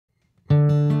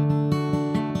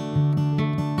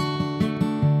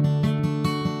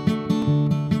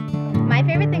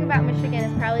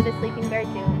or the Sleeping Bear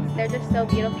Dunes. They're just so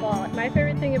beautiful. My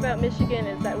favorite thing about Michigan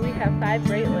is that we have 5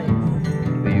 Great Lakes.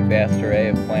 The vast array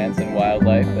of plants and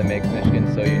wildlife that makes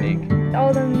Michigan so unique.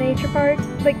 All the nature parks,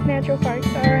 like natural parks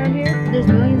are around here. There's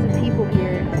millions of people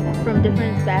here from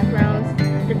different backgrounds,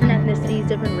 different ethnicities,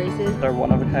 different races. Our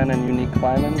one-of-a-kind and unique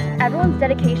climate. Everyone's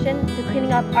dedication to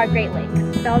cleaning up our Great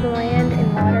Lakes. All the land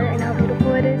and water and how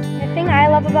beautiful it is. The thing I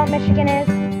love about Michigan is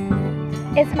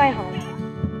it's my home.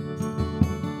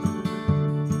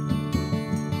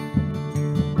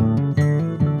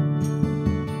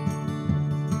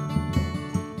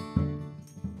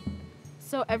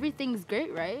 So everything's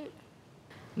great, right?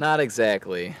 Not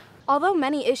exactly. Although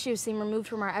many issues seem removed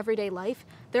from our everyday life,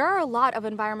 there are a lot of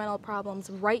environmental problems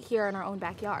right here in our own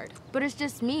backyard. But it's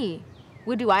just me.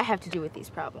 What do I have to do with these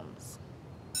problems?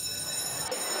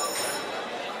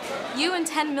 You and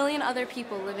 10 million other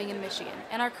people living in Michigan,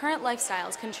 and our current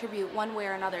lifestyles contribute one way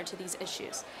or another to these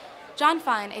issues. John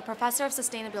Fine, a professor of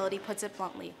sustainability, puts it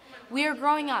bluntly. We are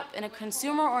growing up in a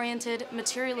consumer-oriented,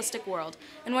 materialistic world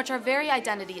in which our very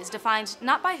identity is defined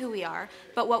not by who we are,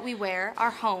 but what we wear,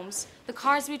 our homes, the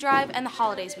cars we drive, and the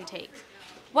holidays we take.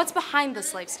 What's behind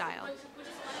this lifestyle?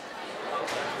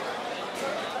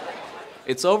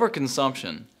 It's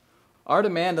overconsumption. Our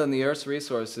demand on the Earth's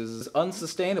resources is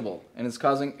unsustainable and is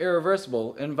causing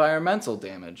irreversible environmental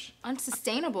damage.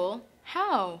 Unsustainable?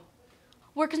 How?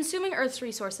 We're consuming Earth's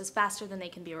resources faster than they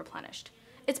can be replenished.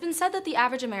 It's been said that the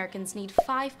average Americans need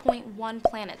 5.1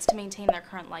 planets to maintain their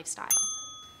current lifestyle.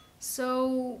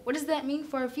 So what does that mean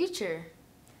for our future?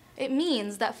 It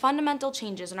means that fundamental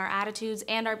changes in our attitudes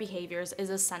and our behaviors is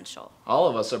essential. All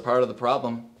of us are part of the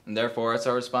problem, and therefore it's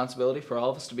our responsibility for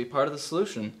all of us to be part of the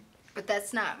solution. But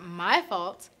that's not my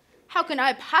fault. How can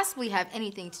I possibly have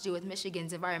anything to do with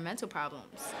Michigan's environmental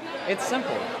problems? It's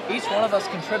simple. Each one of us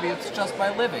contributes just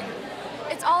by living.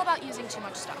 It's all about using too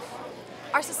much stuff.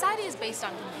 Our society is based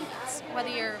on convenience. Whether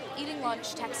you're eating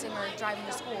lunch, texting, or driving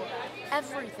to school,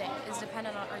 everything is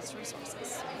dependent on Earth's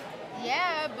resources.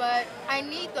 Yeah, but I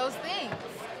need those things.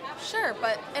 Sure,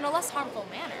 but in a less harmful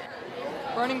manner.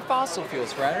 Burning fossil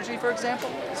fuels for energy, for example,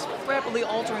 is rapidly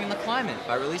altering the climate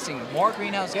by releasing more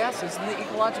greenhouse gases than the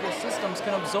ecological systems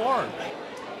can absorb.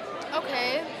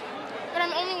 Okay, but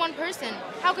I'm only one person.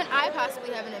 How can I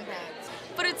possibly have an impact?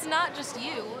 But it's not just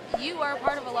you. You are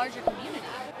part of a larger community.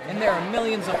 And there are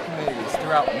millions of communities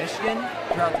throughout Michigan,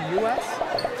 throughout the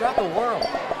U.S., throughout the world.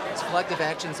 It's collective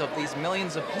actions of these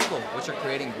millions of people which are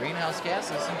creating greenhouse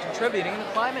gases and contributing to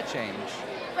climate change.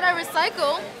 But I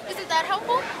recycle. Isn't that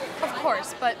helpful? Of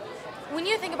course, but when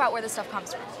you think about where this stuff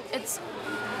comes from, it's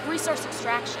resource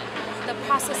extraction, the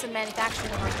process and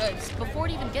manufacturing of our goods. Before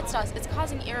it even gets to us, it's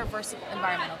causing irreversible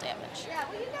environmental damage.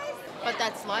 But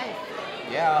that's life.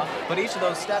 Yeah, but each of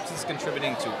those steps is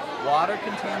contributing to water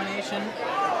contamination,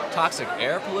 toxic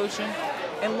air pollution,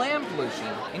 and land pollution.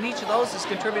 And each of those is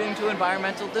contributing to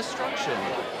environmental destruction.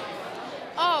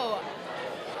 Oh,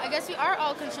 I guess we are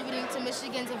all contributing to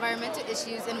Michigan's environmental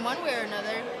issues in one way or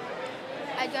another.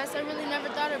 I guess I really never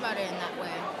thought about it in that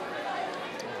way.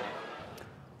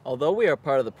 Although we are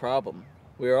part of the problem,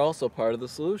 we are also part of the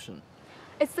solution.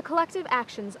 It's the collective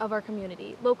actions of our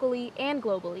community, locally and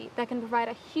globally, that can provide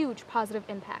a huge positive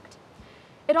impact.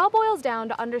 It all boils down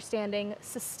to understanding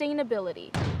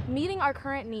sustainability, meeting our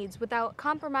current needs without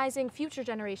compromising future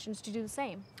generations to do the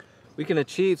same. We can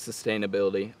achieve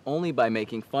sustainability only by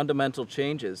making fundamental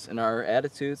changes in our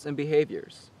attitudes and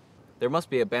behaviors. There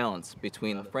must be a balance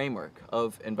between the framework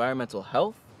of environmental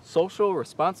health, social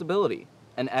responsibility,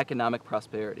 and economic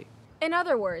prosperity. In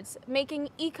other words, making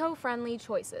eco-friendly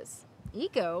choices.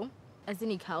 Eco? As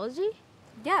in ecology?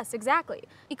 Yes, exactly.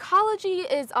 Ecology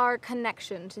is our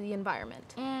connection to the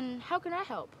environment. And how can I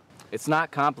help? It's not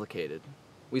complicated.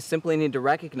 We simply need to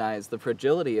recognize the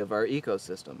fragility of our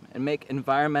ecosystem and make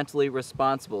environmentally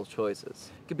responsible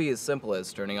choices. It could be as simple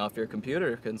as turning off your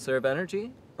computer to conserve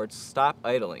energy, or to stop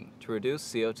idling to reduce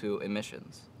CO2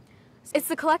 emissions. It's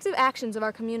the collective actions of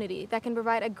our community that can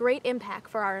provide a great impact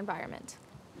for our environment.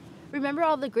 Remember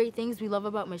all the great things we love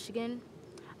about Michigan?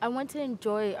 I want to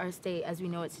enjoy our state as we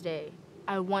know it today.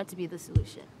 I want to be the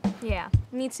solution. Yeah,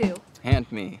 me too.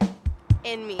 And me.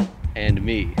 And me. And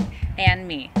me. And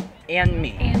me. And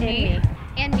me. And me.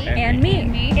 And me. And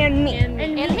me. And me. And me. And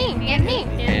me. And me. And me.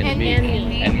 And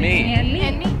me. And me. And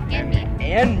me. And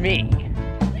me. And me.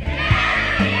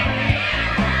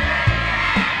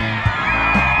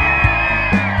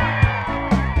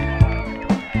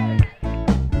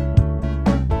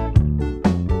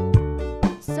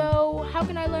 So, how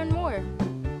can I learn more?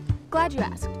 Glad you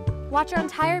asked. Watch our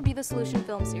entire Be the Solution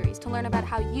film series to learn about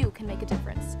how you can make a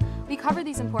difference. We cover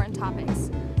these important topics: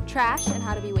 trash and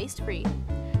how to be waste-free,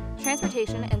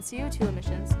 transportation and CO2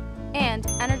 emissions, and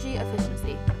energy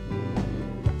efficiency.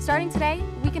 Starting today,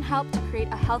 we can help to create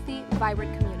a healthy,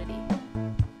 vibrant community.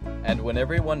 And when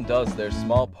everyone does their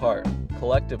small part,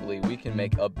 collectively we can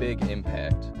make a big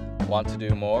impact. Want to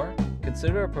do more?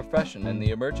 Consider a profession in the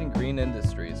emerging green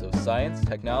industries of science,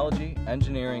 technology,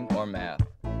 engineering, or math.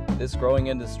 This growing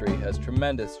industry has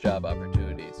tremendous job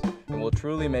opportunities and will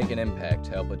truly make an impact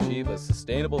to help achieve a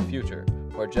sustainable future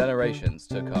for generations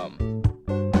to come.